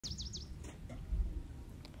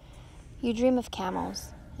You dream of camels,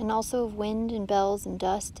 and also of wind and bells and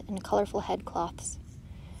dust and colorful headcloths.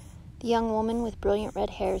 The young woman with brilliant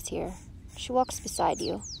red hair is here. She walks beside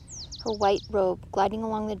you, her white robe gliding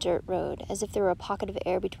along the dirt road as if there were a pocket of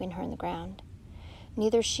air between her and the ground.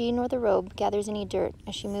 Neither she nor the robe gathers any dirt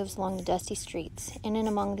as she moves along the dusty streets, in and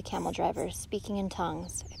among the camel drivers, speaking in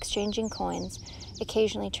tongues, exchanging coins,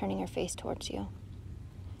 occasionally turning her face towards you.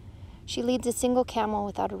 She leads a single camel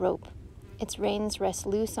without a rope. Its reins rest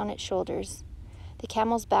loose on its shoulders. The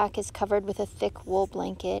camel's back is covered with a thick wool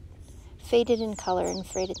blanket, faded in color and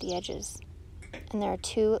frayed at the edges. And there are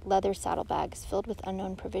 2 leather saddlebags filled with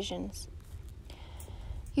unknown provisions.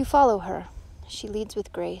 You follow her. She leads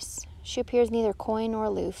with grace. She appears neither coy nor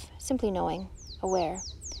aloof, simply knowing, aware.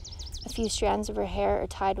 A few strands of her hair are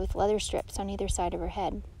tied with leather strips on either side of her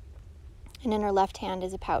head, and in her left hand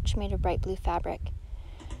is a pouch made of bright blue fabric.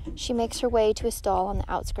 She makes her way to a stall on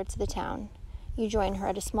the outskirts of the town. You join her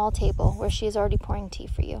at a small table where she is already pouring tea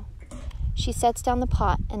for you. She sets down the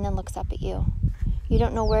pot and then looks up at you. You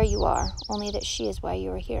don't know where you are, only that she is why you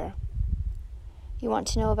are here. You want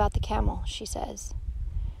to know about the camel, she says.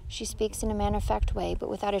 She speaks in a matter-of-fact way, but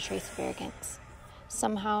without a trace of arrogance.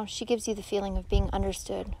 Somehow, she gives you the feeling of being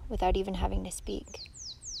understood without even having to speak.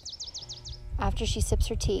 After she sips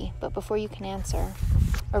her tea, but before you can answer,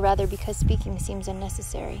 or rather because speaking seems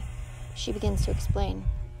unnecessary, she begins to explain.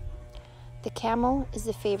 The camel is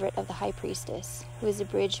the favorite of the high priestess, who is a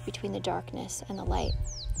bridge between the darkness and the light.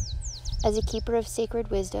 As a keeper of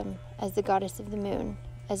sacred wisdom, as the goddess of the moon,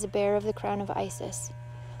 as a bearer of the crown of Isis,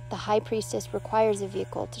 the high priestess requires a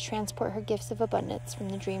vehicle to transport her gifts of abundance from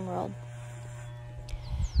the dream world.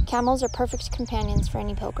 Camels are perfect companions for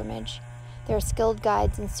any pilgrimage. They are skilled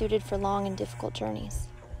guides and suited for long and difficult journeys.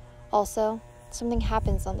 Also, something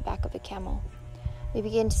happens on the back of a camel. We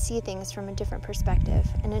begin to see things from a different perspective,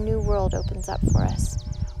 and a new world opens up for us,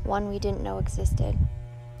 one we didn't know existed.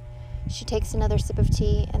 She takes another sip of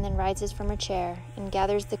tea and then rises from her chair and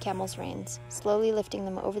gathers the camel's reins, slowly lifting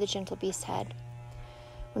them over the gentle beast's head.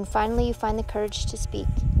 When finally you find the courage to speak,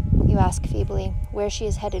 you ask feebly where she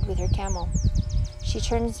is headed with her camel. She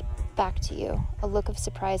turns back to you, a look of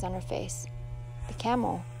surprise on her face. The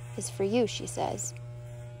camel is for you, she says,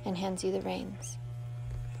 and hands you the reins.